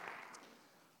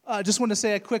Just want to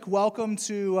say a quick welcome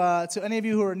to any of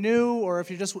you who are new, or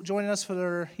if you're just joining us for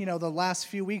the last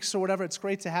few weeks or whatever. It's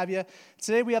great to have you.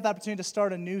 Today we have the opportunity to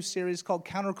start a new series called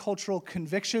Countercultural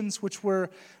Convictions, which we're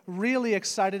really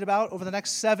excited about. Over the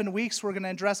next 7 weeks, we're going to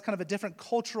address kind of a different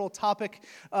cultural topic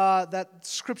that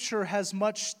Scripture has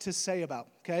much to say about.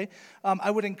 Okay, I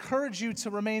would encourage you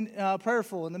to remain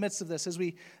prayerful in the midst of this as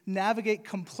we navigate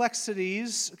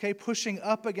complexities. Okay, pushing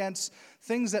up against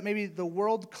things that maybe the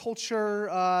world culture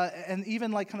and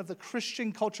even like kind of the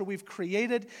Christian culture we've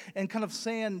created, and kind of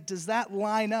saying, does that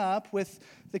line up with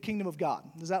the kingdom of God?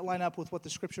 Does that line up with what the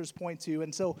Scriptures point to?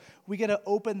 And so we get to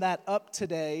open that up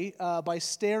today by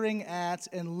staring at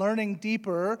and learning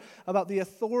deeper about the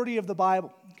authority of the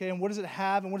Bible. Okay, and what does it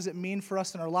have, and what does it mean for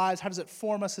us in our lives? How does it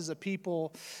form us as a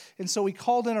people? And so we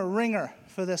called in a ringer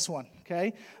for this one.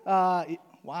 Okay,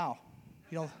 wow,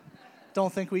 you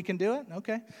don't think we can do it?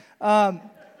 Okay.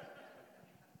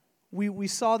 We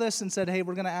saw this and said, hey,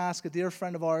 we're going to ask a dear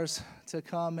friend of ours to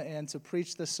come and to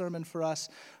preach this sermon for us.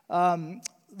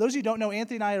 Those of you who don't know,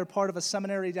 Anthony and I are part of a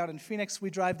seminary down in Phoenix. We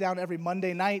drive down every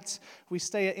Monday night. We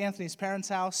stay at Anthony's parents'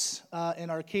 house in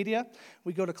Arcadia.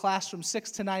 We go to class from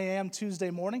 6 to 9 a.m. Tuesday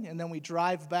morning, and then we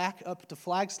drive back up to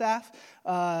Flagstaff,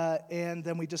 and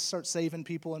then we just start saving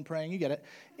people and praying. You get it.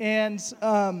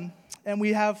 And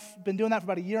we have been doing that for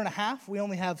about a year and a half. We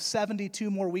only have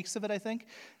 72 more weeks of it, I think,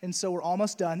 and so we're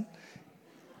almost done.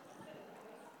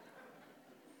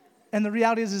 And the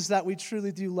reality is that we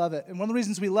truly do love it. And one of the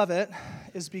reasons we love it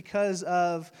is because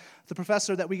of the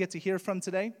professor that we get to hear from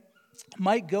today,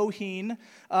 Mike Goheen.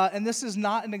 And this is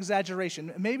not an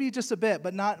exaggeration. Maybe just a bit,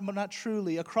 but not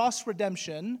truly. Across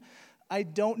Redemption, I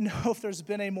don't know if there's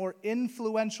been a more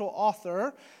influential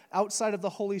author outside of the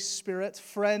Holy Spirit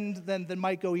friend than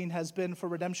Mike Goheen has been for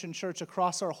Redemption Church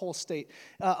across our whole state.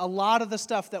 A lot of the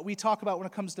stuff that we talk about when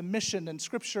it comes to mission and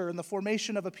Scripture and the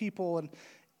formation of a people, and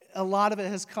a lot of it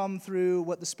has come through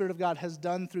what the Spirit of God has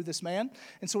done through this man.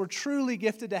 And so we're truly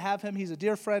gifted to have him. He's a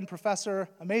dear friend, professor,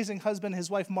 amazing husband. His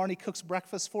wife, Marnie, cooks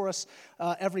breakfast for us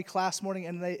every class morning,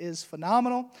 and it is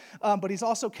phenomenal. But he's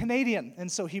also Canadian,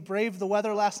 and so he braved the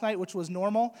weather last night, which was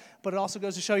normal, but it also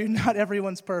goes to show you not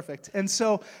everyone's perfect. And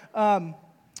so that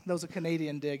was a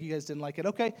Canadian dig. You guys didn't like it.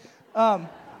 Okay.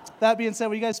 That being said,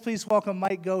 will you guys please welcome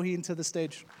Mike Goheen to the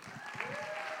stage?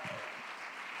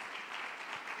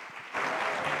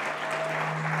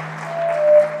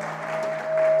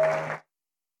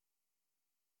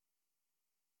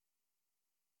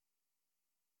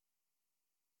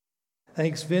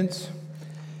 Thanks, Vince.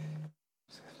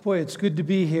 Boy, it's good to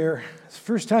be here. It's the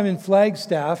first time in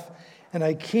Flagstaff, and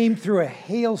I came through a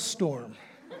hailstorm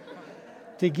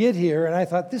to get here, and I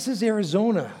thought, this is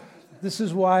Arizona. This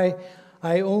is why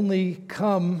I only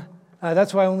come,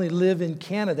 that's why I only live in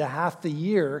Canada half the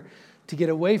year to get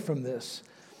away from this.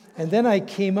 And then I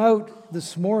came out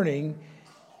this morning,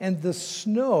 and the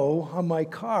snow on my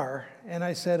car, and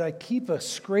I said, I keep a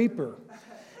scraper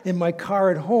in my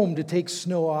car at home to take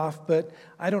snow off, but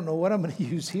I don't know what I'm going to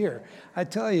use here. I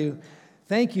tell you,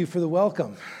 thank you for the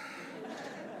welcome,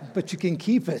 but you can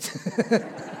keep it.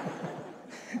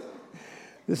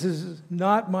 This is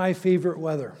not my favorite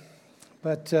weather,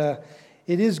 but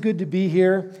it is good to be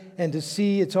here and to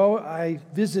see. I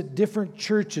visit different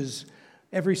churches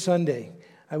every Sunday.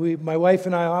 My wife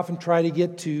and I often try to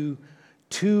get to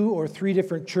 2 or 3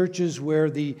 different churches where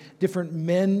the different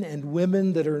men and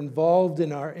women that are involved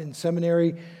in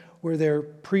seminary, where they're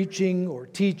preaching or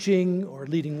teaching or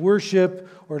leading worship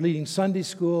or leading Sunday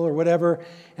school or whatever,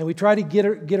 and we try to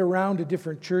get around to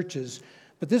different churches.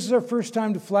 But this is our first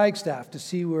time to Flagstaff to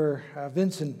see where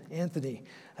Vince and Anthony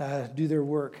do their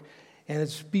work, and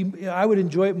I would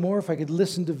enjoy it more if I could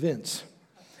listen to Vince,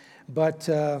 but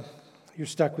you're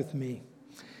stuck with me.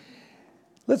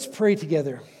 Let's pray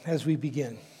together as we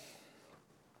begin.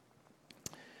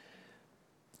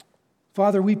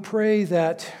 Father, we pray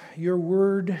that your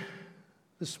word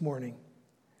this morning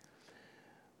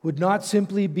would not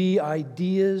simply be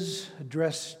ideas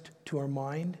addressed to our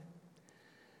mind.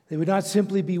 They would not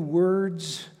simply be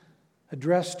words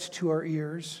addressed to our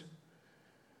ears.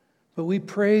 But we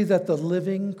pray that the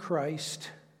living Christ,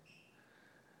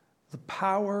 the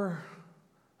power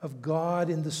of God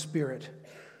in the Spirit,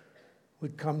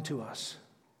 would come to us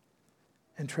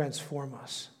and transform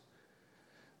us.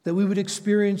 That we would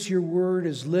experience your word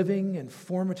as living and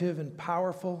formative and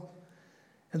powerful,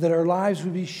 and that our lives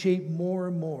would be shaped more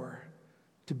and more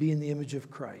to be in the image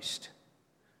of Christ.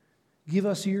 Give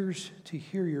us ears to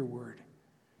hear your word.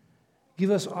 Give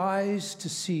us eyes to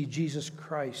see Jesus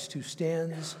Christ, who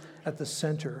stands at the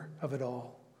center of it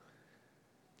all.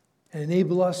 And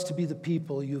enable us to be the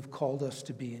people you've called us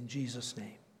to be, in Jesus'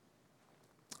 name.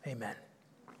 Amen.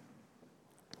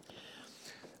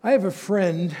 I have a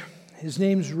friend. His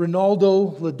name's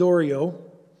Ronaldo Ladorio.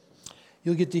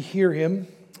 You'll get to hear him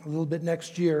a little bit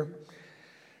next year.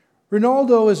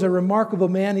 Ronaldo is a remarkable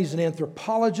man. He's an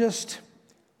anthropologist.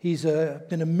 He's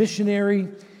been a missionary.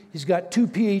 He's got 2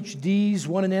 PhDs,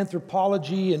 one in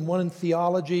anthropology and one in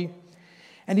theology.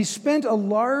 And he spent a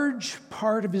large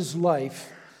part of his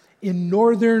life in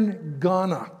northern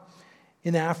Ghana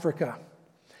in Africa,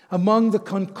 among the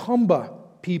Kankamba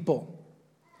people.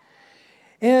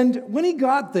 And when he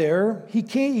got there, he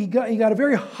got a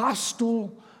very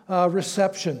hostile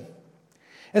reception,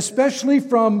 especially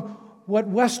from what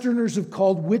Westerners have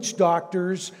called witch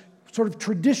doctors, sort of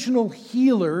traditional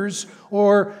healers,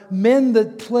 or men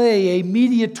that play a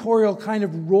mediatorial kind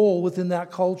of role within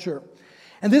that culture.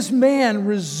 And this man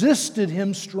resisted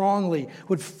him strongly,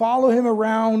 would follow him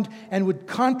around and would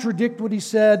contradict what he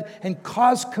said and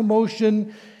cause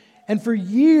commotion. And for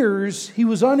years, he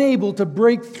was unable to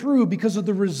break through because of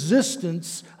the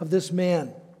resistance of this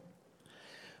man.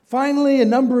 Finally, a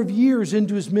number of years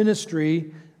into his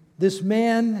ministry, this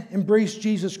man embraced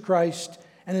Jesus Christ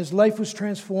and his life was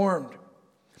transformed.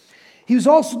 He was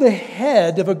also the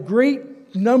head of a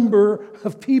great number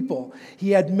of people.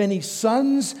 He had many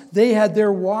sons, they had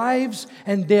their wives,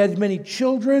 and they had many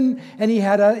children, and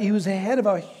he was the head of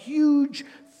a huge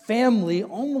family,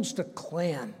 almost a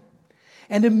clan.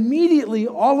 And immediately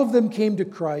all of them came to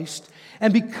Christ,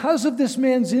 and because of this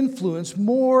man's influence,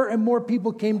 more and more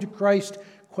people came to Christ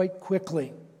quite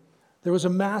quickly. There was a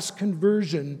mass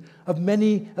conversion of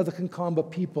many of the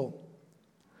Kankamba people.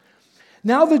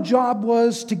 Now the job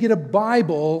was to get a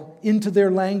Bible into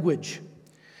their language.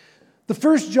 The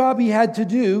first job he had to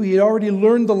do, he had already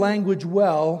learned the language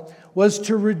well, was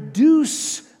to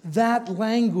reduce that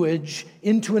language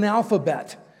into an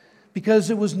alphabet, because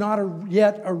it was not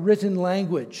yet a written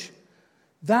language.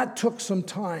 That took some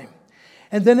time.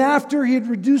 And then after he had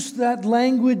reduced that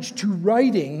language to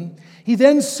writing, he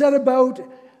then set about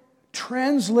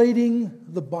translating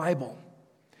the Bible.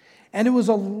 And it was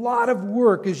a lot of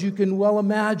work, as you can well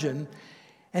imagine.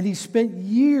 And he spent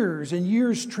years and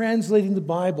years translating the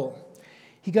Bible.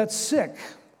 He got sick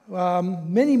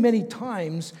many, many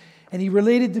times. And he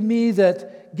related to me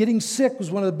that getting sick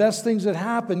was one of the best things that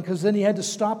happened, because then he had to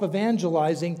stop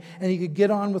evangelizing and he could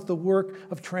get on with the work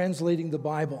of translating the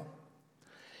Bible.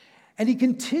 And he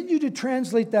continued to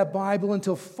translate that Bible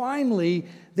until finally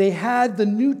they had the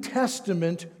New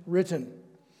Testament written.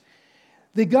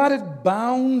 They got it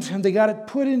bound and they got it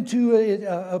put into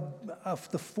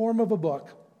the form of a book.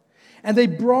 And they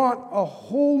brought a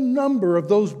whole number of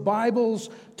those Bibles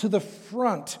to the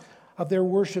front of their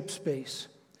worship space.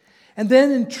 And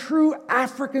then in true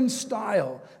African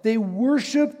style, they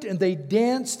worshiped and they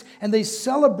danced and they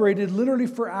celebrated literally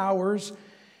for hours.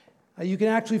 You can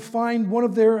actually find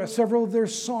several of their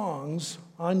songs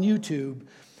on YouTube.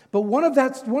 But one of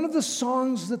the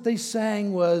songs that they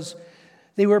sang was,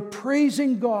 they were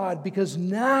praising God because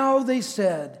now, they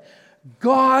said,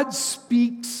 God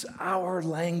speaks our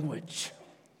language.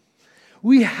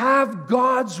 We have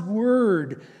God's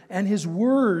word and his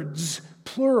words,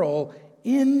 plural,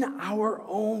 in our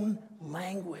own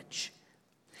language.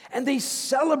 And they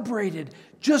celebrated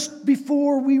just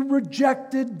before we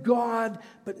rejected God,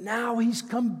 but now he's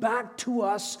come back to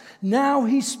us. Now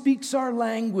he speaks our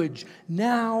language.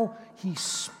 Now he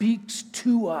speaks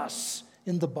to us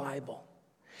in the Bible.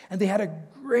 And they had a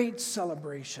great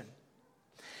celebration.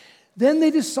 Then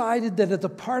they decided that at the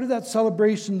part of that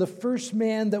celebration, the first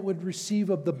man that would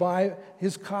receive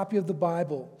his copy of the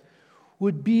Bible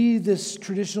would be this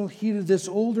traditional healer, this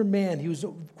older man. He was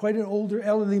quite an older,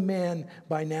 elderly man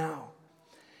by now.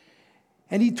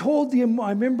 And he told I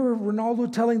remember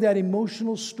Ronaldo telling that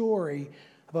emotional story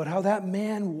about how that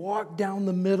man walked down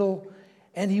the middle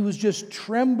and he was just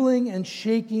trembling and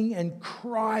shaking and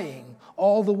crying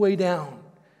all the way down.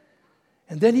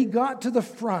 And then he got to the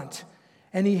front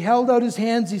and he held out his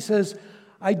hands. He says,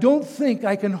 I don't think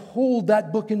I can hold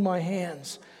that book in my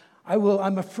hands.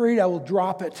 I'm afraid I will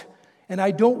drop it. And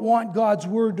I don't want God's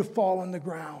word to fall on the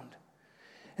ground.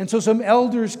 And so some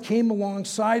elders came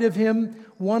alongside of him,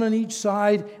 one on each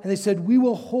side, and they said, we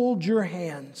will hold your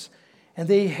hands. And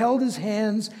they held his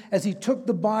hands as he took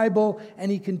the Bible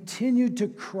and he continued to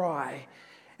cry.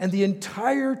 And the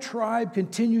entire tribe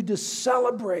continued to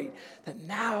celebrate that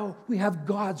now we have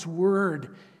God's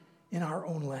word in our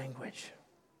own language.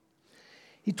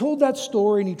 He told that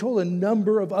story, and he told a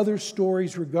number of other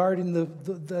stories regarding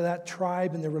that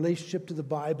tribe and their relationship to the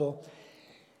Bible.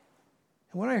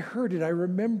 And when I heard it, I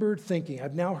remembered thinking,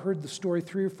 I've now heard the story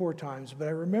 3 or 4 times, but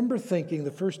I remember thinking the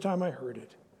first time I heard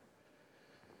it,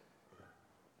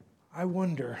 I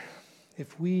wonder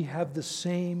if we have the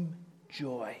same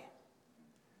joy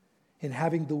in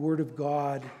having the Word of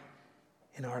God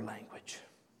in our language.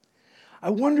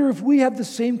 I wonder if we have the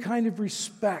same kind of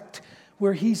respect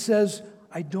where he says,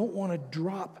 I don't want to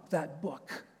drop that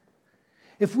book.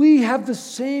 If we have the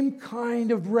same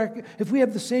kind of if we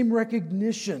have the same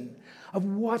recognition of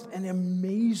what an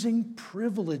amazing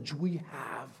privilege we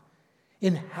have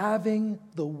in having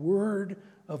the Word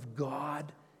of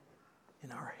God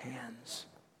in our hands.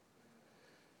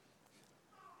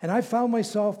 And I found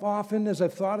myself often, as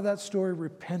I've thought of that story,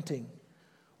 repenting.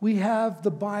 We have the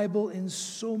Bible in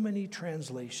so many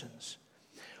translations.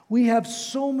 We have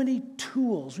so many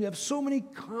tools. We have so many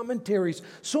commentaries,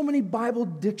 so many Bible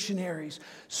dictionaries,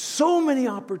 so many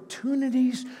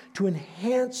opportunities to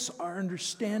enhance our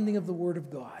understanding of the Word of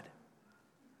God.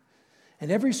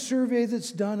 And every survey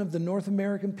that's done of the North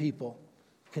American people,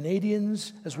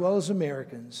 Canadians as well as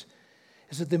Americans,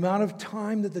 is that the amount of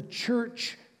time that the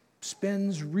church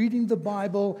spends reading the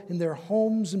Bible in their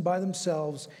homes and by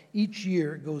themselves, each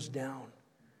year it goes down.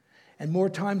 And more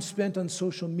time spent on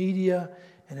social media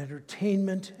and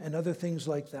entertainment and other things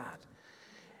like that.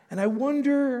 And I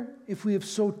wonder if we have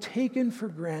so taken for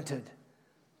granted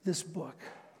this book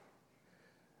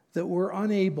that we're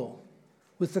unable,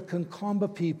 with the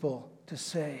Concomba people, to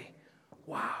say,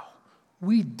 wow,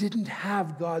 we didn't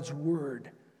have God's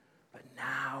Word, but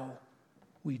now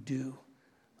we do.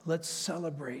 Let's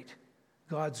celebrate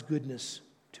God's goodness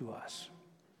to us.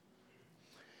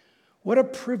 What a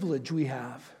privilege we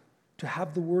have to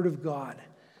have the Word of God.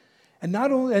 And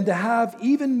not only, and to have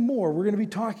even more, we're going to be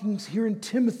talking here in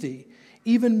Timothy,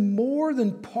 even more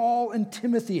than Paul and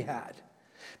Timothy had.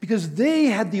 Because they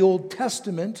had the Old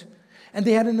Testament, and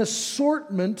they had an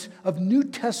assortment of New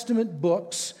Testament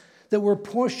books that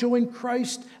were showing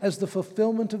Christ as the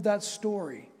fulfillment of that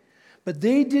story. But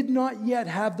they did not yet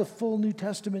have the full New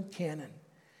Testament canon.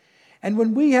 And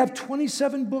when we have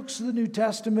 27 books of the New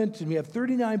Testament and we have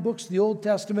 39 books of the Old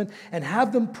Testament and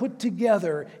have them put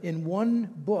together in one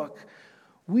book,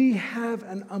 we have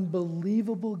an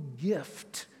unbelievable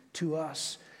gift to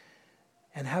us.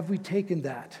 And have we taken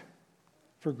that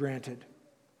for granted?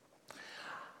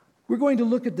 We're going to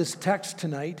look at this text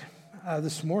tonight,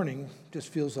 this morning, just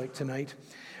feels like tonight.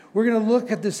 We're going to look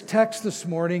at this text this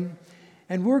morning.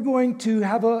 And we're going to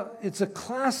have it's a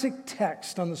classic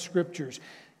text on the Scriptures.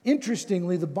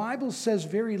 Interestingly, the Bible says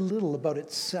very little about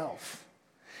itself.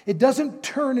 It doesn't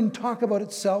turn and talk about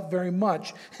itself very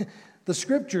much. The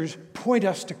Scriptures point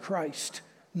us to Christ,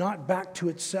 not back to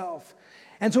itself.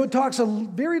 And so it talks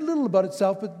very little about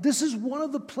itself, but this is one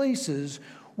of the places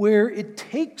where it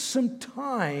takes some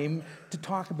time to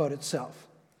talk about itself.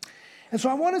 And so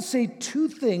I want to say two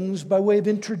things by way of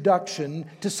introduction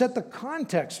to set the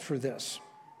context for this.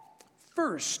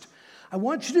 First, I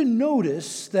want you to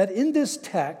notice that in this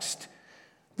text,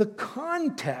 the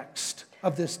context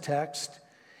of this text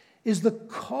is the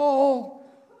call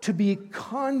to be a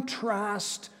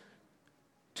contrast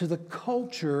to the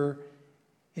culture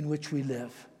in which we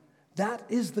live. That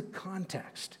is the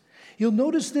context. You'll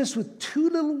notice this with two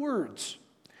little words.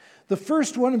 The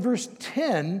first one in verse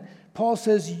 10, Paul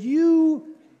says,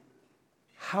 you,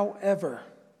 however,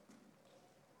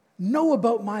 know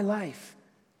about my life,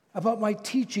 about my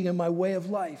teaching and my way of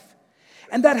life.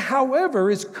 And that,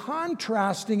 however, is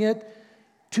contrasting it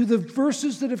to the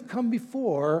verses that have come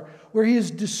before, where he is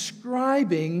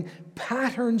describing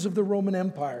patterns of the Roman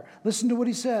Empire. Listen to what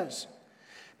he says.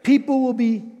 People will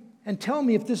be, and tell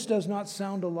me if this does not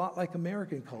sound a lot like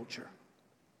American culture.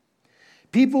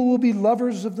 People will be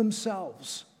lovers of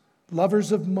themselves,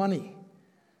 lovers of money,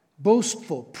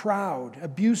 boastful, proud,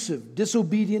 abusive,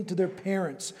 disobedient to their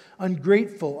parents,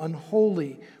 ungrateful,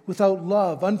 unholy, without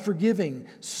love, unforgiving,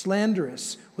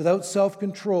 slanderous, without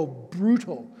self-control,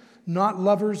 brutal, not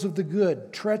lovers of the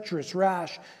good, treacherous,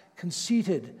 rash,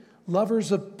 conceited,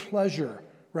 lovers of pleasure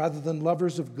rather than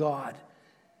lovers of God,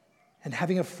 and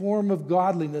having a form of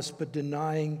godliness but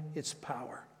denying its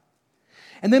power.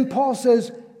 And then Paul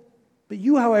says, but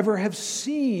you, however, have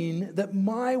seen that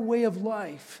my way of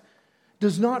life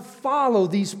does not follow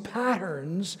these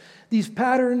patterns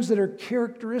that are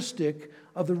characteristic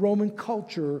of the Roman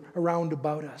culture around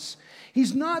about us.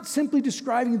 He's not simply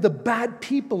describing the bad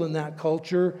people in that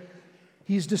culture.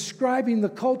 He's describing the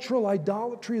cultural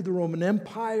idolatry of the Roman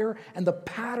Empire and the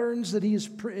patterns that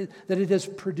it has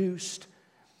produced.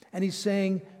 And he's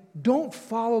saying, don't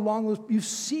follow along those. You've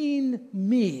seen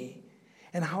me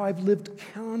and how I've lived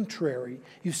contrary.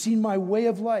 You've seen my way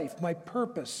of life, my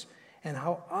purpose, and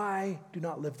how I do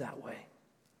not live that way.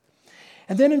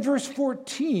 And then in verse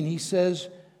 14, he says,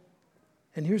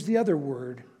 and here's the other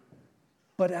word,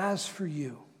 but as for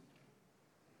you.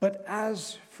 But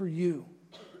as for you,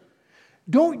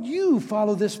 don't you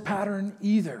follow this pattern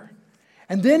either.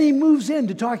 And then he moves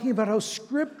into talking about how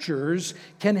scriptures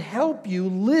can help you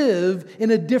live in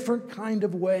a different kind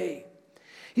of way.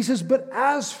 He says, but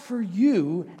as for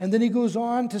you, and then he goes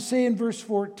on to say in verse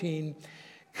 14,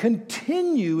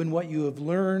 continue in what you have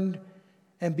learned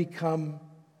and become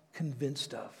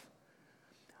convinced of.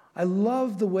 I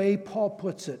love the way Paul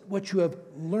puts it, what you have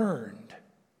learned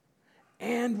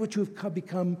and what you have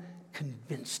become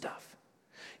convinced of.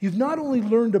 You've not only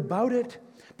learned about it,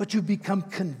 but you've become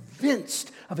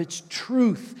convinced of its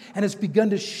truth, and it's begun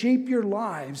to shape your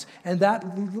lives, and that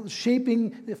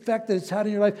shaping effect that it's had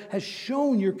in your life has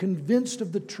shown you're convinced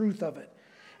of the truth of it.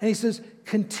 And he says,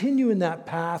 continue in that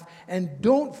path, and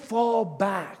don't fall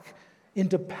back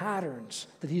into patterns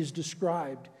that he has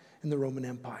described in the Roman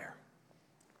Empire.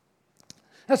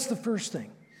 That's the first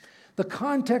thing. The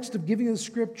context of giving the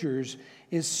scriptures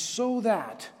is so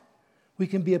that we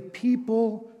can be a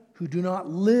people who do not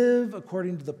live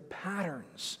according to the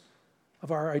patterns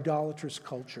of our idolatrous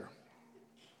culture.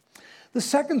 The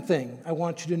second thing I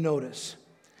want you to notice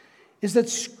is that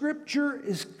Scripture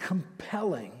is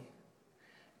compelling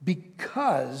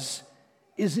because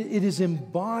it is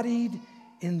embodied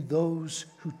in those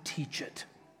who teach it.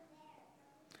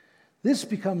 This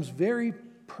becomes very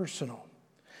personal.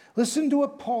 Listen to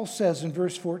what Paul says in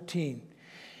verse 14.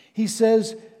 He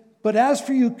says, but as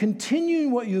for you, continue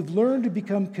in what you've learned to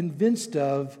become convinced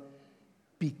of,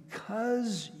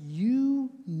 because you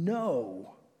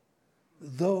know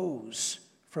those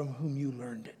from whom you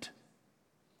learned it.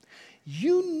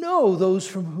 You know those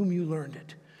from whom you learned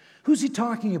it. Who's he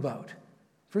talking about?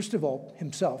 First of all,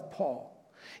 himself, Paul.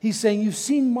 He's saying, you've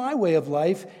seen my way of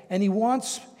life, and he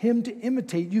wants him to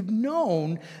imitate. You've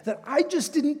known that I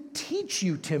just didn't teach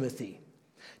you, Timothy.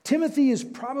 Timothy is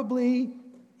probably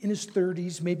in his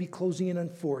 30s, maybe closing in on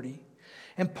 40.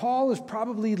 And Paul is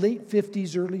probably late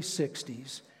 50s, early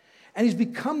 60s. And he's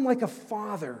become like a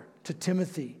father to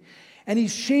Timothy. And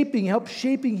he's helped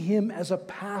shaping him as a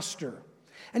pastor.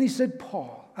 And he said,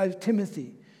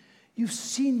 Timothy, you've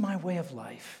seen my way of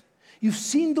life. You've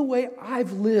seen the way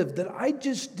I've lived, that I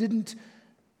just didn't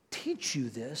teach you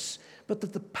this, but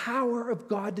that the power of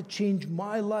God to change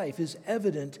my life is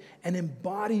evident and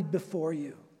embodied before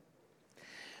you.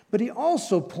 But he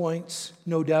also points,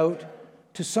 no doubt,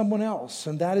 to someone else,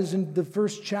 and that is in the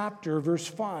first chapter, verse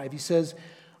 5. He says,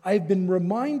 I have been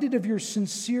reminded of your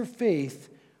sincere faith,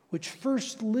 which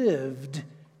first lived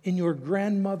in your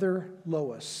grandmother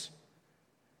Lois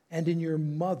and in your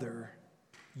mother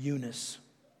Eunice.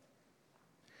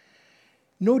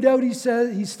 No doubt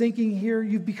he's thinking here,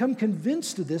 you've become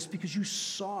convinced of this because you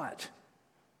saw it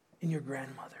in your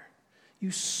grandmother. You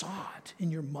saw it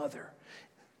in your mother.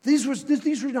 These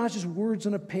were not just words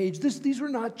on a page. These were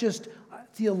not just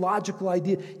theological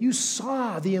ideas. You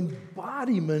saw the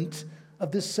embodiment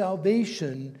of this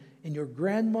salvation in your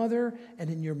grandmother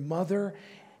and in your mother.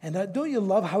 And don't you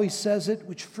love how he says it?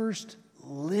 Which first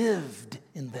lived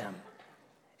in them.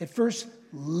 It first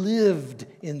lived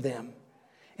in them.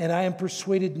 And I am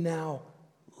persuaded now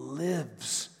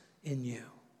lives in you.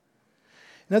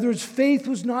 In other words, faith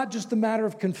was not just a matter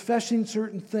of confessing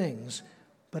certain things,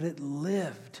 but it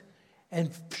lived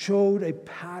and showed a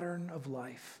pattern of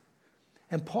life.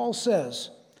 And Paul says,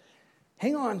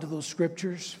 hang on to those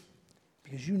scriptures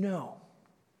because you know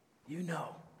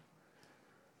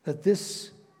that this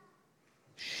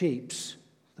shapes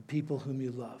the people whom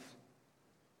you love.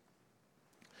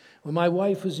 When my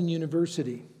wife was in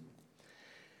university,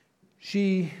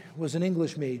 she was an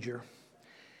English major.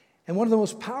 And one of the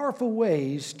most powerful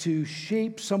ways to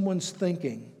shape someone's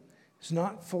thinking is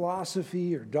not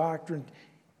philosophy or doctrine,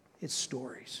 it's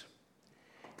stories.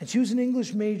 And she was an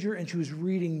English major, and she was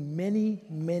reading many,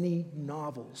 many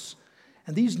novels.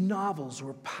 And these novels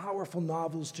were powerful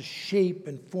novels to shape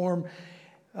and form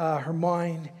her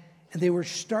mind. And they were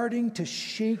starting to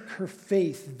shake her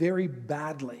faith very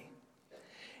badly.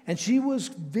 And she was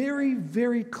very,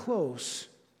 very close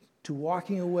to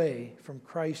walking away from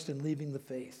Christ and leaving the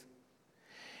faith.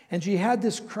 And she had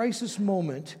this crisis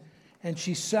moment, and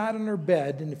she sat on her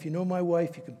bed, and if you know my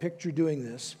wife, you can picture doing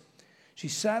this. She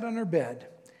sat on her bed,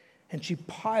 and she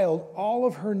piled all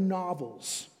of her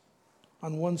novels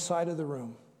on one side of the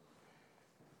room,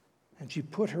 and she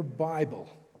put her Bible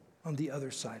on the other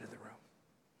side of the room.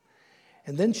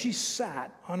 And then she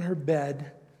sat on her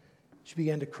bed, she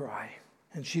began to cry,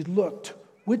 and she looked,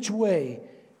 which way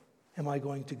am I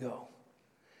going to go?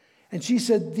 And she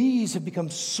said, these have become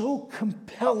so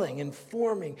compelling in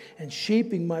forming and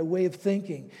shaping my way of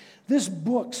thinking. This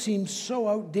book seems so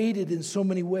outdated in so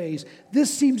many ways.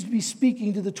 This seems to be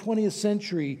speaking to the 20th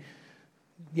century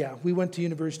we went to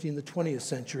university in the 20th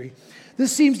century.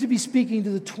 This seems to be speaking to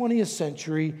the 20th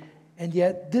century, and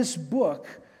yet this book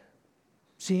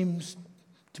seems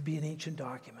to be an ancient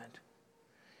document.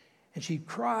 And she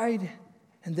cried,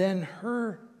 and then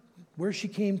where she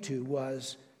came to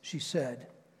was, she said,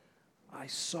 I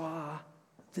saw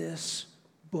this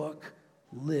book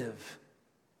live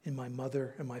in my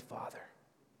mother and my father.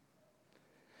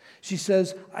 She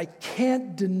says, I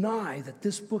can't deny that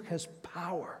this book has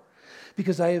power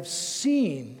because I have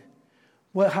seen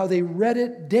how they read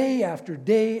it day after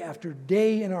day after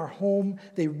day in our home.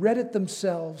 They read it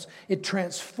themselves. It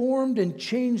transformed and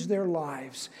changed their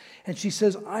lives. And she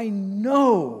says, I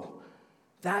know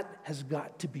that has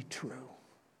got to be true.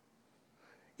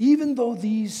 Even though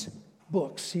these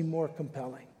books seem more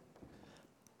compelling.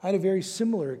 I had a very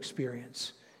similar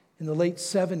experience in the late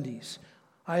 70s.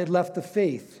 I had left the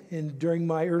faith during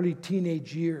my early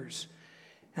teenage years,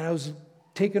 and I was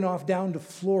taken off down to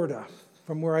Florida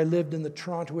from where I lived in the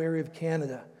Toronto area of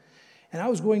Canada. And I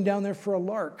was going down there for a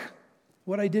lark.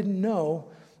 What I didn't know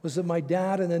was that my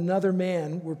dad and another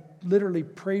man were literally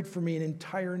prayed for me an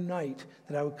entire night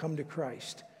that I would come to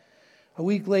Christ. A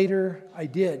week later, I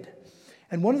did.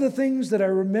 And one of the things that I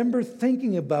remember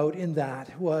thinking about in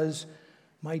that was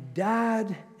my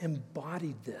dad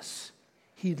embodied this.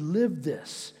 He lived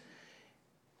this.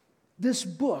 This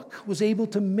book was able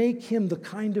to make him the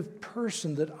kind of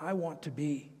person that I want to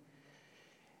be.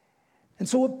 And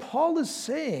so what Paul is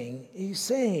saying, he's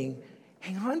saying,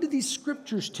 hang on to these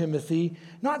scriptures, Timothy,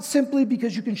 not simply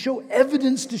because you can show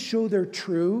evidence to show they're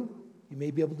true. You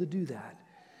may be able to do that.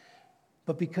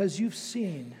 But because you've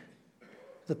seen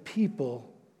the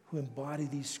people who embody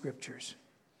these scriptures.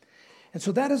 And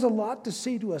so that has a lot to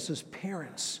say to us as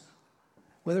parents,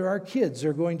 whether our kids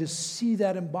are going to see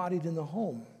that embodied in the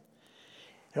home.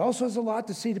 It also has a lot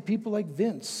to say to people like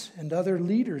Vince and other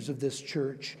leaders of this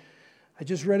church. I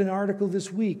just read an article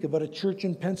this week about a church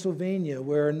in Pennsylvania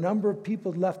where a number of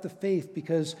people had left the faith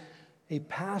because a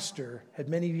pastor had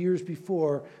many years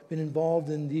before been involved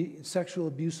in the sexual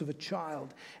abuse of a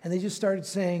child. And they just started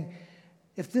saying,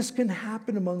 if this can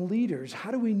happen among leaders,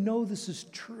 how do we know this is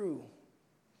true?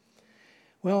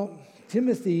 Well,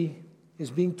 Timothy is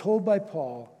being told by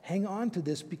Paul, hang on to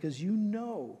this because you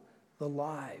know the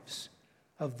lives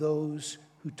of those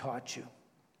who taught you.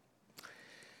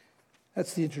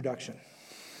 That's the introduction.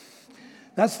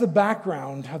 That's the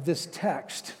background of this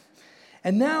text.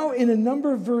 And now in a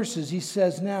number of verses, he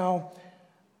says, now,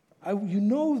 you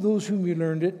know those whom you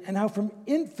learned it, and how from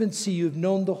infancy you have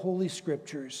known the Holy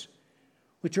Scriptures,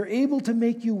 which are able to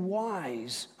make you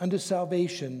wise unto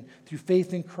salvation through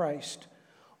faith in Christ.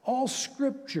 All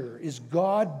Scripture is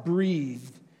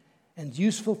God-breathed and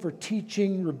useful for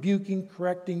teaching, rebuking,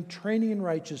 correcting, training in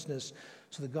righteousness,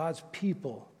 so that God's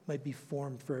people might be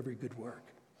formed for every good work.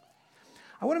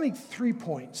 I want to make 3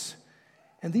 points,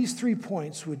 and these 3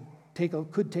 points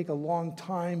could take a long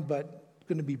time, but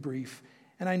going to be brief.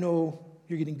 And I know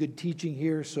you're getting good teaching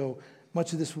here, so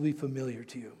much of this will be familiar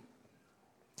to you.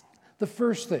 The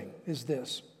first thing is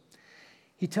this.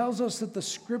 He tells us that the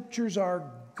Scriptures are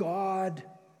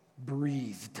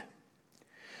God-breathed.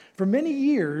 For many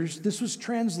years, this was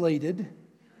translated,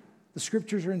 the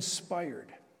Scriptures are inspired.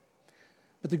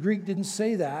 But the Greek didn't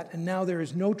say that, and now there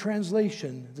is no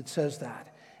translation that says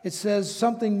that. It says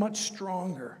something much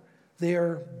stronger. They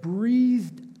are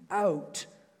breathed out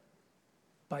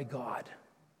by God.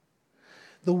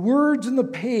 The words in the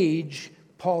page,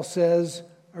 Paul says,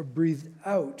 are breathed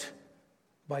out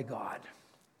by God.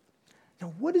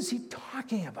 Now, what is he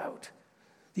talking about?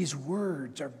 These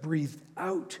words are breathed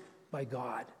out by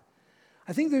God.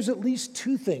 I think there's at least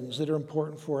 2 things that are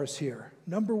important for us here.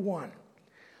 Number 1,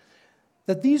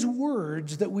 that these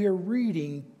words that we are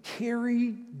reading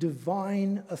carry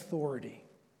divine authority.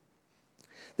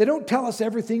 They don't tell us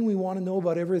everything we want to know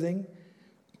about everything,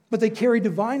 but they carry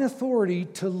divine authority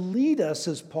to lead us,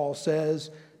 as Paul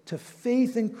says, to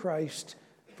faith in Christ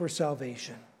for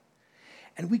salvation.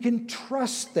 And we can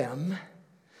trust them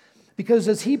because,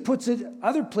 as he puts it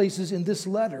other places in this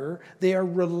letter, they are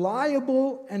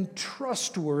reliable and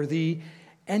trustworthy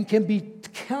and can be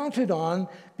counted on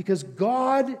because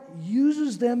God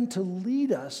uses them to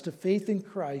lead us to faith in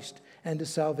Christ and to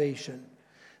salvation.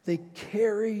 They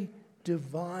carry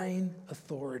divine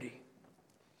authority.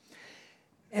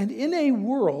 And in a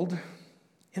world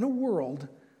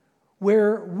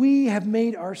where we have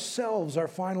made ourselves our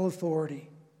final authority,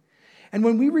 and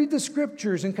when we read the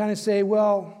Scriptures and kind of say,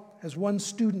 well, as one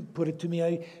student put it to me,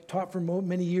 I taught for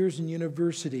many years in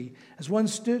university, as one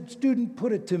student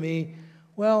put it to me,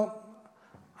 well,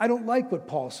 I don't like what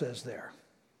Paul says there.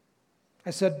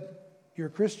 I said, you're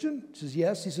a Christian? He says,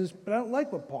 yes. He says, but I don't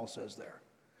like what Paul says there.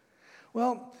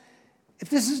 Well, if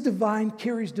this is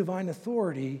carries divine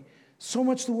authority, so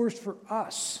much the worse for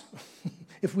us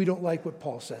if we don't like what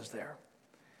Paul says there.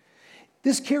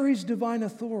 This carries divine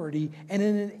authority, and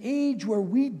in an age where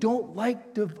we don't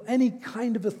like any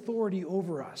kind of authority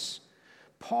over us,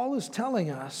 Paul is telling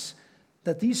us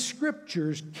that these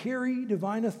scriptures carry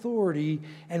divine authority,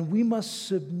 and we must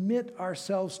submit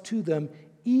ourselves to them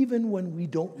even when we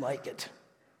don't like it.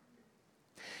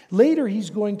 Later,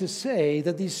 he's going to say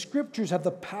that these scriptures have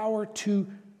the power to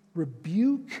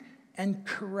rebuke and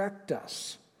correct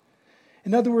us.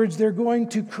 In other words, they're going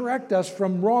to correct us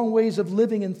from wrong ways of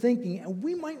living and thinking, and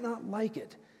we might not like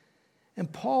it.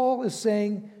 And Paul is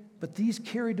saying, but these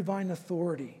carry divine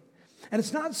authority. And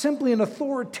it's not simply an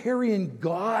authoritarian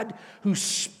God who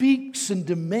speaks and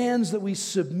demands that we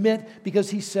submit because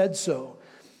he said so.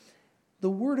 The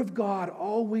Word of God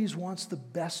always wants the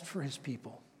best for his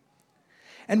people.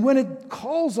 And when it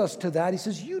calls us to that, he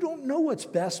says, you don't know what's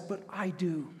best, but I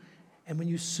do. And when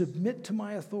you submit to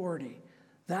my authority,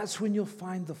 that's when you'll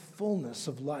find the fullness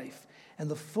of life and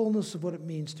the fullness of what it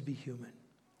means to be human.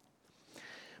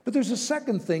 But there's a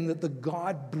second thing that the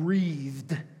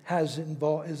God-breathed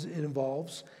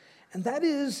involves, and that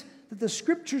is that the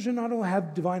scriptures do not only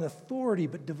have divine authority,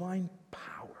 but divine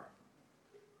power.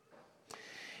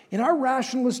 In our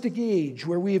rationalistic age,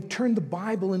 where we have turned the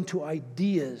Bible into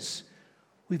ideas,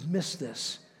 we've missed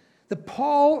this. That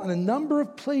Paul, in a number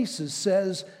of places,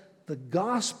 says the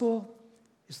gospel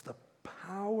is the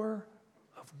power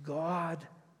of God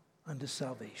unto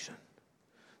salvation.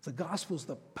 The gospel is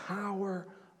the power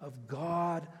of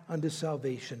God unto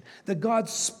salvation. That God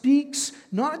speaks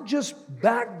not just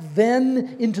back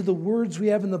then into the words we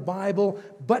have in the Bible,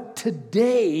 but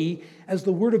today as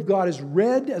the Word of God is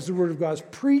read, as the Word of God is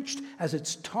preached, as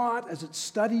it's taught, as it's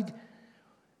studied.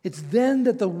 It's then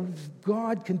that the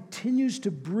God continues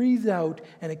to breathe out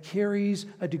and it carries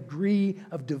a degree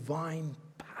of divine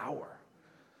power.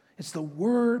 It's the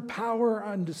word power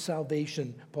unto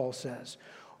salvation, Paul says.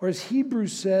 Or as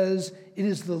Hebrews says, it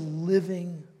is the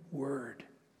living word.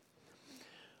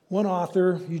 One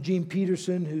author, Eugene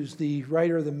Peterson, who's the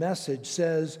writer of The Message,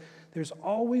 says there's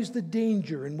always the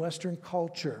danger in Western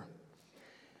culture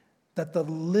that the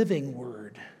living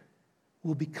word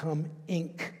will become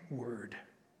ink word.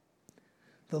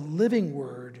 The living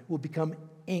word will become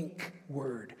ink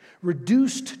word,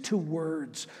 reduced to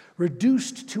words,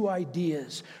 reduced to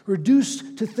ideas,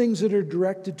 reduced to things that are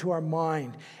directed to our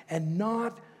mind, and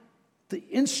not the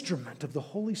instrument of the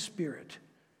Holy Spirit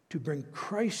to bring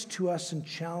Christ to us and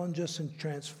challenge us and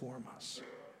transform us.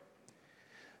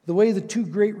 The way the two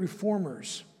great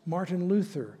reformers, Martin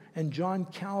Luther and John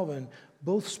Calvin,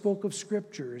 both spoke of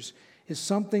scriptures is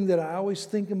something that I always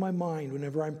think in my mind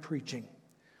whenever I'm preaching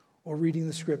or reading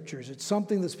the scriptures. It's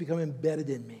something that's become embedded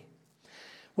in me.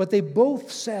 What they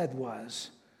both said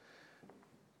was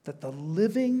that the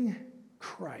living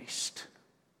Christ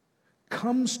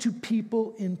comes to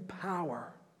people in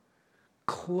power,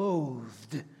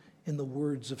 clothed in the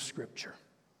words of Scripture.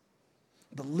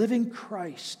 The living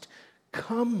Christ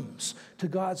comes to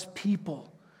God's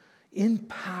people in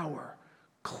power,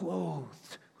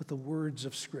 clothed with the words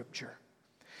of Scripture.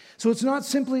 So it's not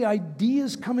simply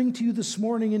ideas coming to you this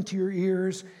morning into your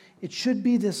ears. It should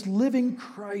be this living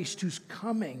Christ who's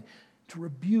coming to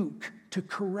rebuke, to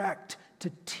correct,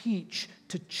 to teach,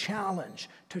 to challenge,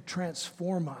 to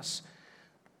transform us.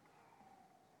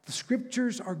 The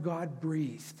scriptures are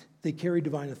God-breathed. They carry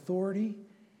divine authority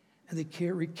and they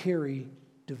carry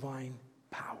divine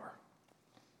power.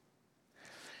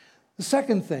 The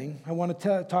second thing I want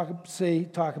to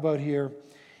talk about here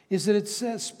is that it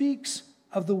speaks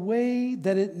of the way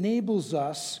that it enables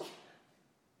us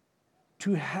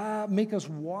to make us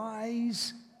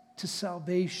wise to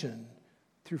salvation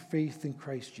through faith in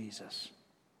Christ Jesus.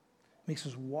 It makes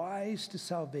us wise to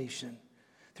salvation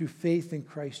through faith in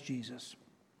Christ Jesus.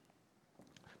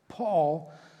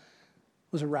 Paul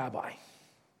was a rabbi,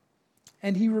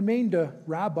 and he remained a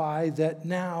rabbi that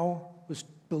now was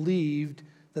believed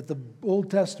that the Old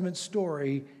Testament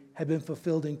story had been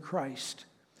fulfilled in Christ.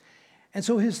 And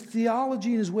so his theology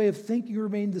and his way of thinking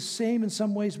remained the same in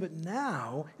some ways, but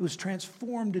now it was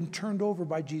transformed and turned over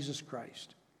by Jesus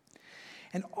Christ.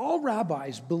 And all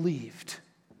rabbis believed,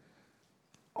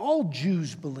 all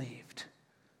Jews believed,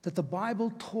 that the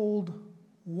Bible told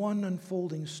one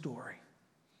unfolding story.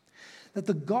 That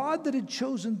the God that had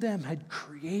chosen them had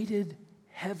created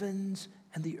heavens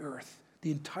and the earth,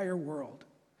 the entire world.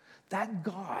 That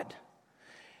God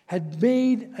had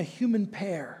made a human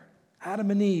pair,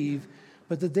 Adam and Eve,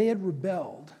 but that they had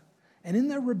rebelled. And in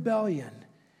their rebellion,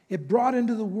 It brought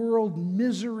into the world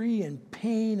misery and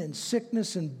pain and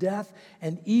sickness and death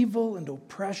and evil and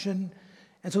oppression.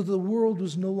 And so the world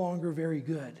was no longer very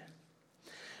good.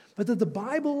 But that the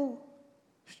Bible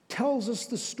tells us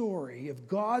the story of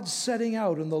God setting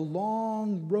out on the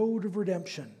long road of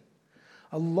redemption,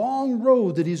 a long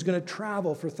road that he's going to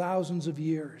travel for thousands of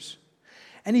years.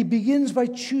 And he begins by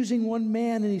choosing one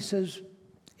man, and he says,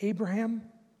 Abraham,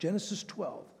 Genesis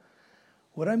 12,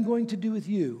 what I'm going to do with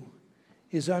you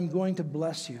is I'm going to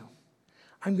bless you.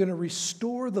 I'm going to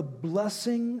restore the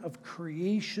blessing of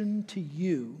creation to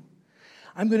you.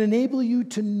 I'm going to enable you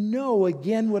to know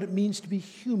again what it means to be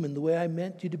human, the way I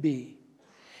meant you to be.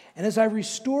 And as I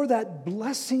restore that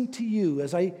blessing to you,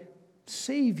 as I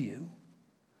save you,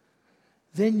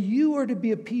 then you are to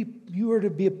be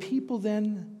a people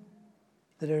then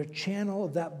that are a channel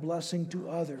of that blessing to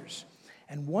others.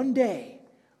 And one day,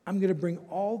 I'm going to bring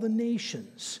all the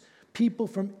nations, people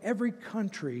from every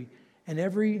country and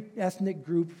every ethnic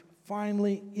group,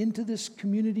 finally into this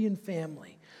community and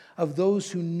family of those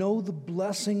who know the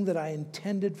blessing that I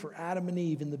intended for Adam and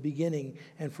Eve in the beginning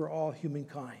and for all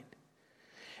humankind.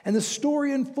 And the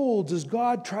story unfolds as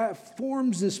God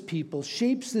forms this people,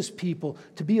 shapes this people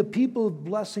to be a people of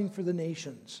blessing for the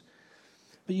nations.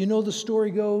 But you know the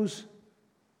story goes,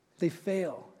 they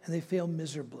fail, and they fail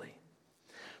miserably.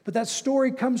 But that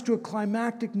story comes to a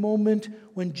climactic moment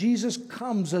when Jesus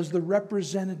comes as the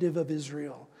representative of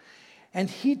Israel. And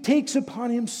he takes upon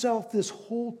himself this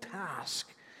whole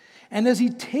task. And as he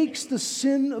takes the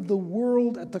sin of the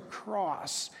world at the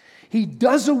cross, he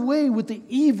does away with the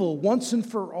evil once and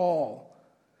for all.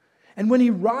 And when he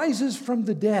rises from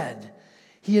the dead,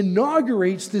 he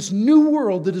inaugurates this new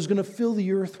world that is going to fill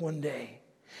the earth one day.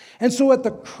 And so at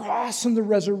the cross and the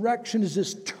resurrection is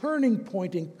this turning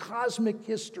point in cosmic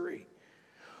history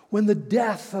when the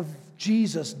death of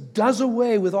Jesus does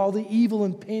away with all the evil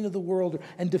and pain of the world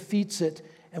and defeats it,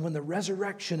 and when the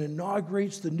resurrection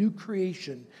inaugurates the new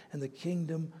creation and the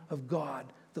kingdom of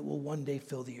God that will one day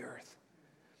fill the earth.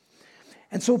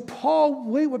 And so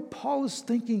what Paul is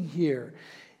thinking here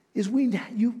is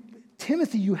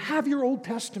Timothy, you have your Old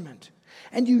Testament.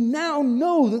 And you now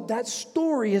know that that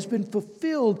story has been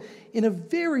fulfilled in a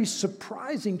very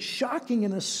surprising, shocking,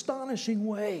 and astonishing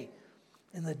way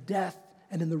in the death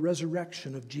and in the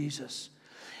resurrection of Jesus.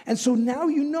 And so now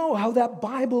you know how that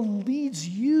Bible leads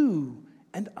you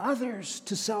and others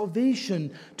to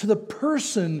salvation, to the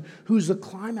person who's the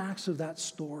climax of that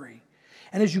story.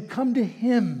 And as you come to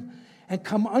him and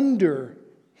come under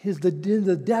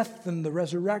the death and the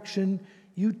resurrection,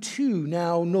 you too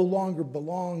now no longer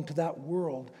belong to that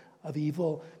world of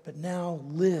evil, but now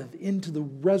live into the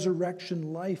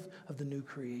resurrection life of the new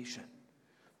creation.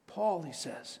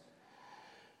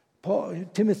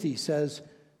 Timothy says,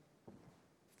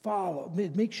 follow.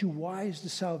 It makes you wise to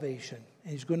salvation.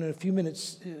 And he's going to,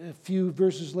 a few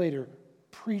verses later,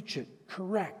 preach it,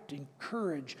 correct,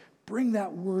 encourage, bring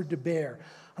that word to bear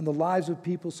on the lives of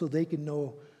people so they can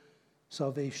know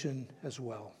salvation as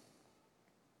well.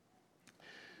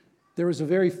 There was a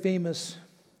very famous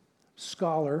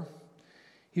scholar.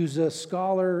 He was a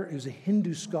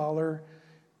Hindu scholar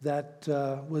that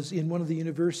was in one of the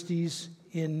universities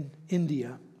in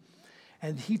India.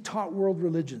 And he taught world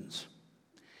religions.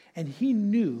 And he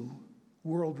knew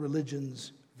world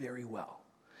religions very well.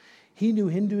 He knew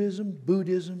Hinduism,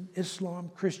 Buddhism,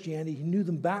 Islam, Christianity. He knew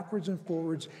them backwards and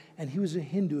forwards, and he was a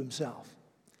Hindu himself.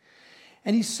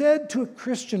 And he said to a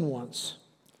Christian once,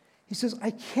 he says,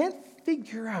 I can't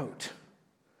figure out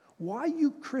why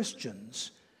you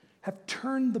Christians have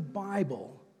turned the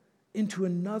Bible into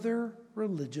another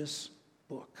religious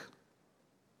book.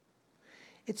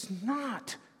 It's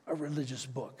not a religious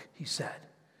book, he said.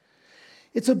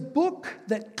 It's a book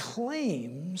that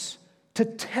claims to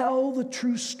tell the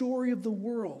true story of the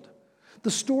world,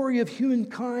 the story of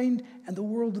humankind and the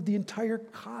world of the entire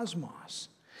cosmos.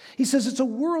 He says it's a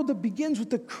world that begins with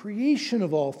the creation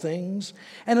of all things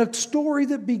and a story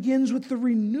that begins with the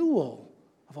renewal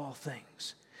of all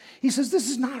things. He says this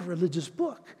is not a religious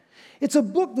book. It's a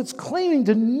book that's claiming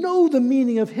to know the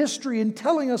meaning of history and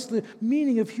telling us the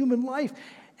meaning of human life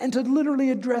and to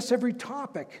literally address every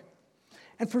topic.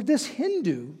 And for this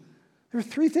Hindu, there are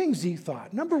three things he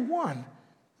thought. Number one,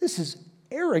 this is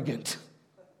arrogant.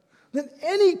 That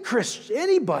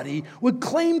anybody would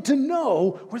claim to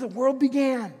know where the world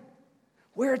began,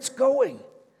 where it's going,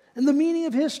 and the meaning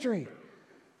of history.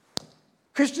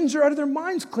 Christians are out of their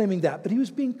minds claiming that, but he was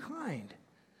being kind.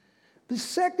 But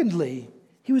secondly,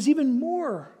 he was even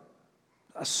more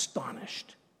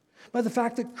astonished by the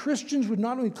fact that Christians would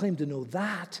not only claim to know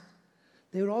that,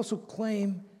 they would also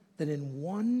claim that in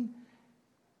one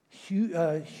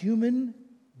human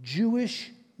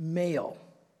Jewish male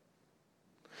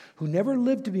who never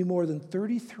lived to be more than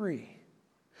 33.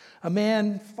 A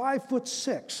man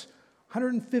 5'6",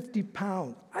 150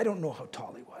 pounds. I don't know how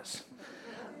tall he was.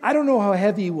 I don't know how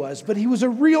heavy he was, but he was a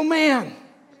real man.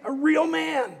 A real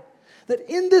man. That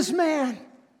in this man,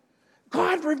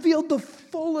 God revealed the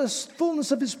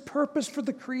fullness of his purpose for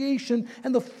the creation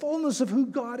and the fullness of who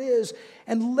God is,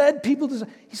 and led people to,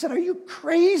 he said, are you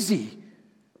crazy?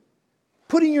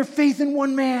 Putting your faith in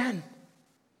one man.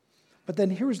 But then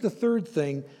here's the third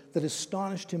thing that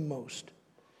astonished him most.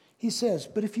 He says,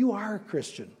 but if you are a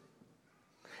Christian,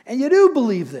 and you do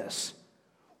believe this,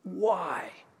 why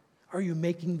are you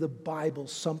making the Bible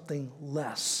something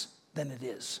less than it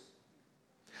is?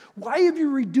 Why have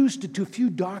you reduced it to a few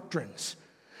doctrines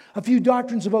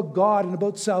about God and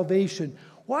about salvation?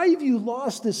 Why have you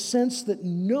lost this sense that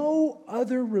no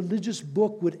other religious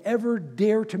book would ever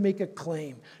dare to make a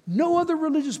claim? No other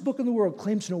religious book in the world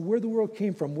claims to know where the world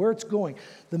came from, where it's going,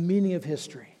 the meaning of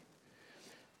history.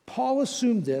 Paul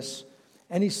assumed this,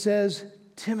 and he says,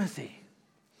 Timothy,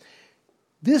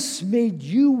 this made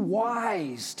you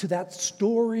wise to that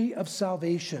story of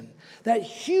salvation, that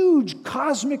huge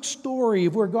cosmic story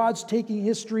of where God's taking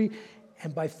history,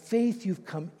 and by faith you've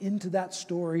come into that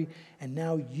story, and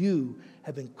now you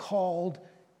have been called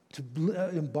to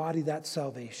embody that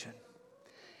salvation.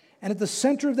 And at the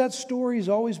center of that story has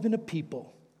always been a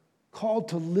people called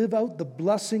to live out the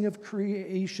blessing of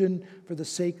creation for the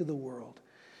sake of the world.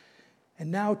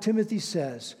 And now Timothy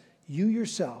says, you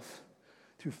yourself,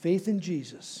 through faith in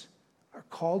Jesus, are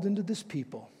called into this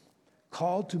people,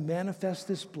 called to manifest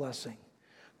this blessing,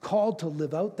 called to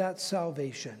live out that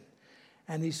salvation.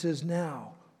 And he says,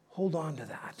 now, hold on to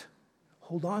that.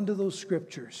 Hold on to those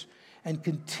scriptures and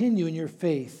continue in your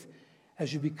faith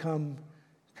as you become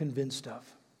convinced of.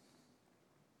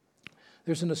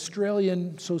 There's an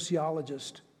Australian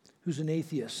sociologist who's an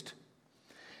atheist.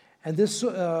 And this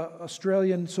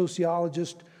Australian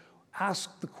sociologist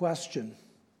asked the question,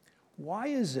 why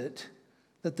is it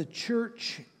that the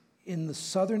church in the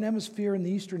southern hemisphere and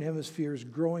the eastern hemisphere is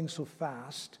growing so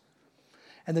fast,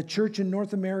 and the church in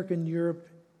North America and Europe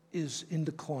is in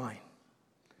decline?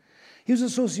 He was a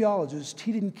sociologist.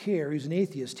 He didn't care. He was an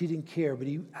atheist. He didn't care, but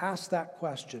he asked that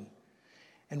question.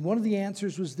 And one of the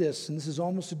answers was this, and this is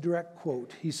almost a direct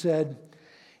quote. He says,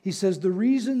 the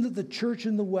reason that the church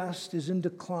in the West is in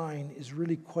decline is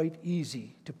really quite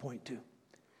easy to point to.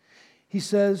 He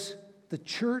says, the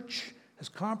church has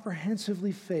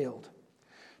comprehensively failed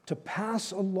to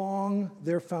pass along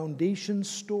their foundation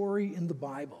story in the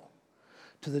Bible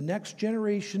to the next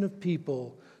generation of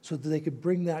people so that they could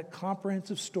bring that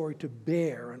comprehensive story to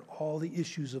bear on all the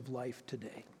issues of life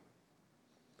today.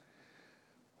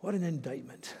 What an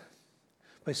indictment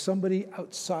by somebody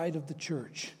outside of the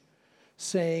church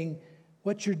saying,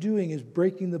 what you're doing is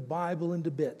breaking the Bible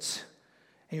into bits,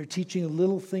 and you're teaching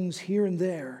little things here and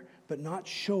there, but not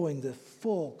showing the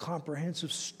full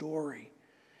comprehensive story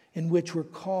in which we're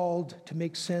called to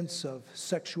make sense of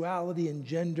sexuality and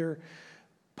gender,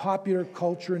 popular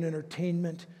culture and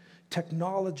entertainment,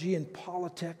 technology and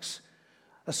politics,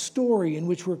 a story in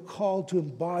which we're called to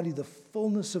embody the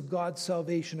fullness of God's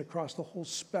salvation across the whole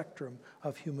spectrum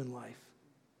of human life.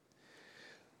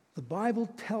 The Bible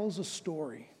tells a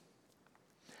story,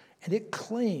 and it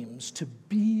claims to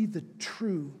be the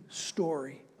true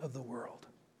story of the world.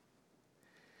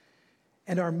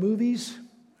 And our movies,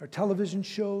 our television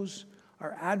shows,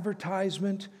 our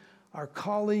advertisement, our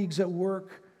colleagues at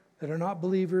work that are not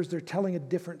believers, they're telling a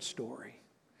different story,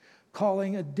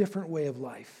 calling a different way of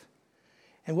life.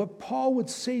 And what Paul would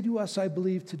say to us, I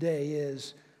believe, today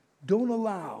is, don't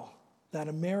allow that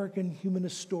American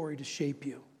humanist story to shape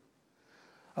you.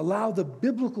 Allow the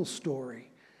biblical story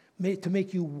to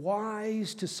make you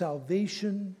wise to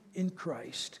salvation in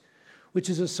Christ, which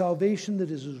is a salvation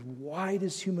that is as wide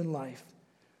as human life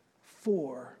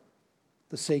for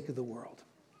the sake of the world.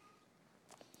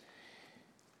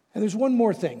 And there's one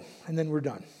more thing, and then we're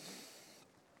done.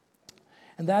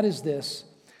 And that is this,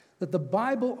 that the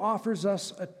Bible offers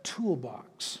us a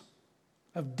toolbox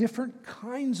of different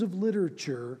kinds of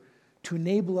literature to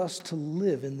enable us to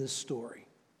live in this story.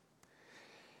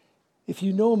 If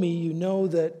you know me, you know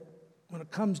that when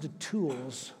it comes to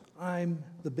tools, I'm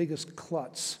the biggest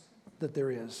klutz that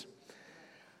there is.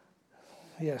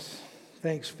 Yes,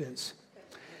 thanks, Vince.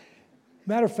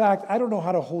 Matter of fact, I don't know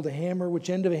how to hold a hammer, which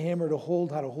end of a hammer to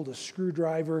hold, how to hold a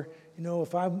screwdriver. You know,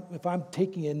 if I'm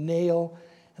taking a nail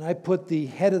and I put the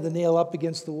head of the nail up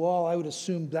against the wall, I would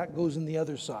assume that goes in the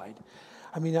other side.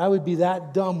 I mean, I would be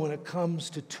that dumb when it comes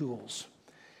to tools.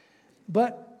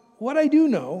 But what I do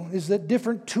know is that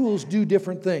different tools do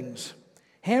different things.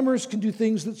 Hammers can do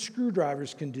things that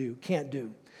screwdrivers can't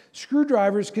do.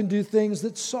 Screwdrivers can do things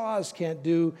that saws can't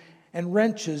do, and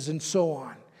wrenches and so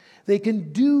on. They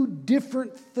can do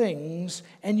different things,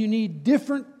 and you need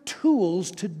different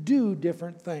tools to do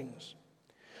different things.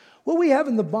 What we have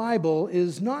in the Bible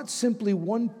is not simply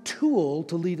one tool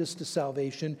to lead us to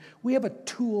salvation. We have a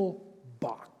tool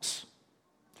box.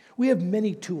 We have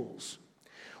many tools.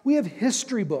 We have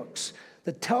history books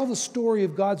that tell the story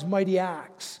of God's mighty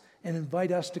acts and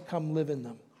invite us to come live in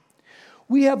them.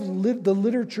 We have the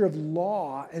literature of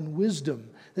law and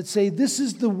wisdom that say this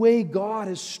is the way God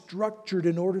has structured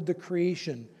and ordered the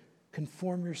creation.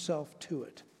 Conform yourself to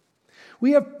it.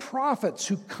 We have prophets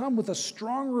who come with a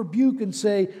strong rebuke and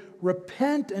say,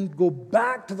 repent and go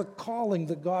back to the calling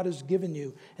that God has given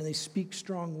you. And they speak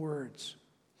strong words.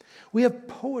 We have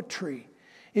poetry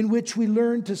in which we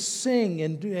learn to sing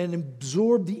and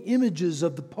absorb the images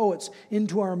of the poets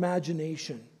into our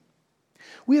imagination.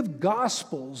 We have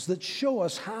gospels that show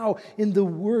us how, in the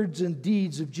words and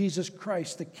deeds of Jesus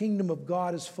Christ, the kingdom of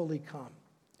God has fully come.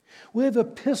 We have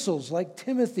epistles like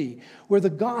Timothy, where the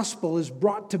gospel is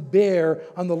brought to bear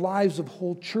on the lives of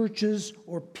whole churches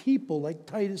or people like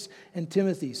Titus and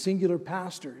Timothy, singular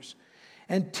pastors,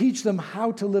 and teach them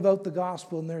how to live out the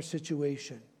gospel in their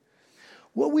situation.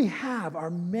 What we have are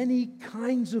many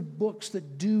kinds of books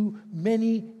that do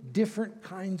many different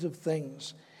kinds of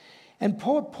things. And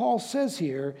what Paul says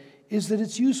here is that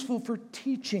it's useful for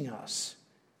teaching us.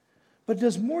 But it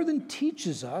does more than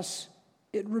teaches us,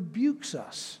 it rebukes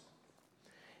us.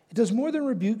 It does more than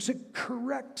rebukes, it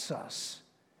corrects us.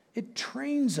 It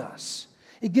trains us.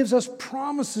 It gives us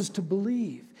promises to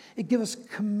believe. It gives us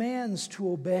commands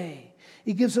to obey.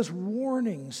 It gives us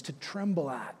warnings to tremble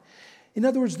at. In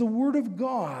other words, the Word of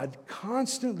God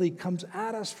constantly comes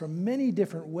at us from many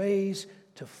different ways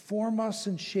to form us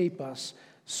and shape us,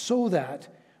 so that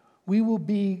we will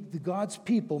be, God's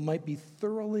people might be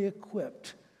thoroughly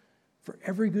equipped for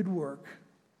every good work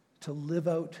to live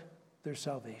out their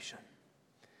salvation.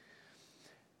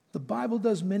 The Bible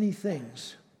does many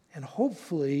things, and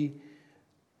hopefully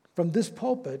from this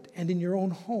pulpit and in your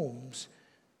own homes,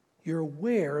 you're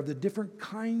aware of the different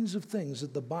kinds of things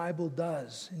that the Bible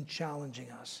does in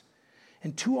challenging us.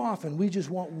 And too often we just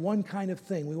want one kind of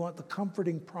thing. We want the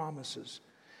comforting promises.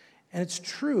 And it's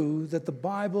true that the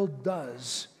Bible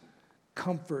does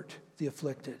comfort the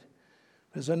afflicted.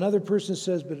 As another person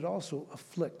says, but it also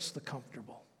afflicts the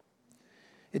comfortable.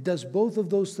 It does both of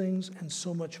those things and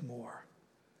so much more.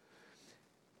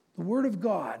 The Word of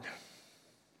God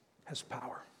has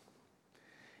power.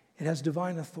 It has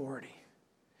divine authority.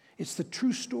 It's the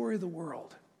true story of the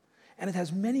world. And it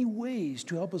has many ways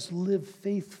to help us live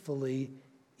faithfully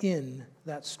in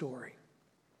that story.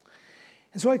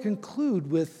 And so I conclude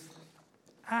with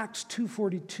Acts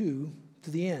 2:42 to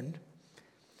the end,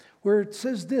 where it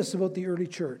says this about the early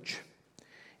church.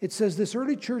 It says this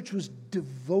early church was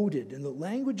devoted, and the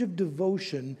language of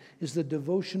devotion is the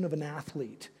devotion of an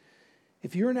athlete.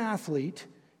 If you're an athlete,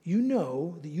 you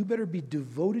know that you better be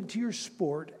devoted to your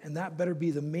sport, and that better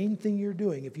be the main thing you're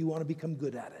doing if you want to become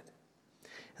good at it.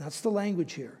 And that's the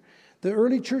language here. The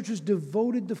early church was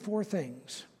devoted to four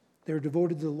things. They were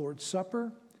devoted to the Lord's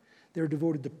Supper. They were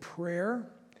devoted to prayer.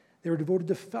 They were devoted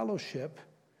to fellowship,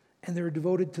 and they were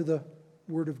devoted to the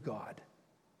Word of God.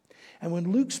 And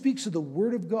when Luke speaks of the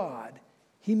Word of God,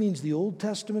 he means the Old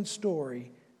Testament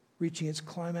story reaching its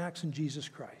climax in Jesus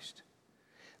Christ.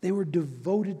 They were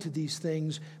devoted to these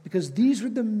things because these were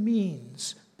the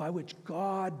means by which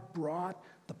God brought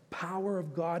the power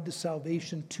of God to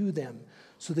salvation to them,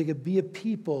 so they could be a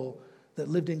people that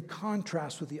lived in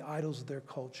contrast with the idols of their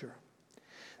culture.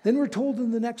 Then we're told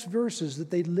in the next verses that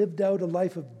they lived out a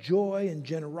life of joy and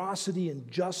generosity and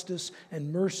justice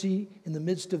and mercy in the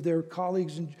midst of their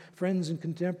colleagues and friends and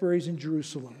contemporaries in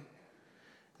Jerusalem.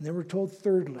 And then we're told,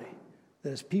 thirdly,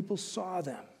 that as people saw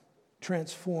them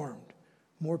transformed,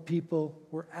 more people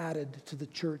were added to the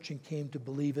church and came to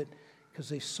believe it because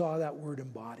they saw that word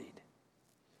embodied.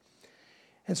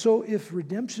 And so if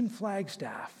Redemption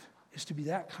Flagstaff is to be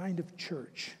that kind of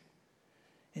church,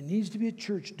 it needs to be a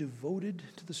church devoted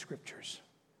to the Scriptures.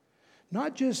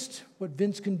 Not just what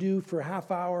Vince can do for a half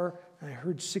hour. I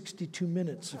heard 62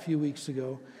 minutes a few weeks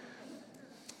ago.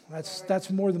 That's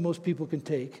more than most people can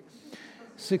take,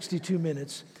 62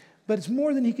 minutes. But it's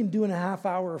more than he can do in a half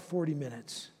hour or 40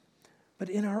 minutes. But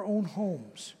in our own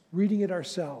homes, reading it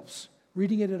ourselves,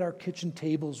 reading it at our kitchen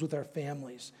tables with our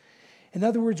families. In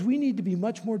other words, we need to be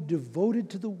much more devoted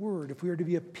to the Word if we are to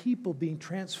be a people being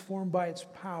transformed by its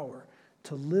power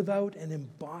to live out and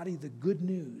embody the good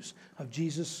news of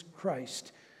Jesus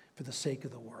Christ for the sake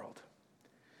of the world.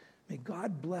 May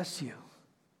God bless you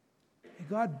May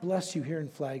God bless you here in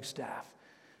Flagstaff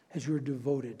as you are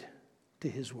devoted to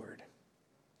His Word.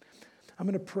 I'm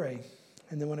going to pray,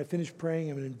 and then when I finish praying,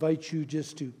 I'm going to invite you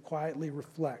just to quietly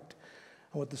reflect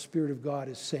on what the Spirit of God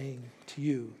is saying to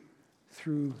you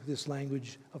through this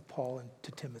language of Paul and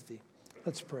to Timothy.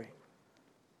 Let's pray.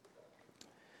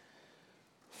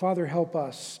 Father, help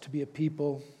us to be a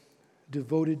people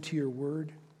devoted to your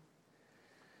word.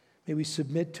 May we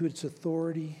submit to its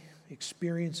authority,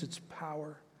 experience its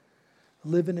power,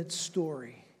 live in its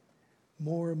story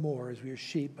more and more as we are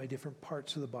shaped by different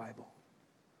parts of the Bible.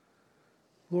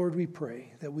 Lord, we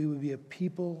pray that we would be a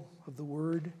people of the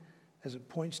word as it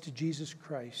points to Jesus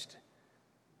Christ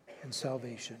and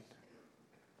salvation.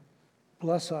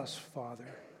 Bless us, Father,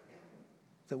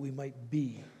 that we might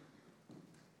be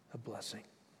a blessing.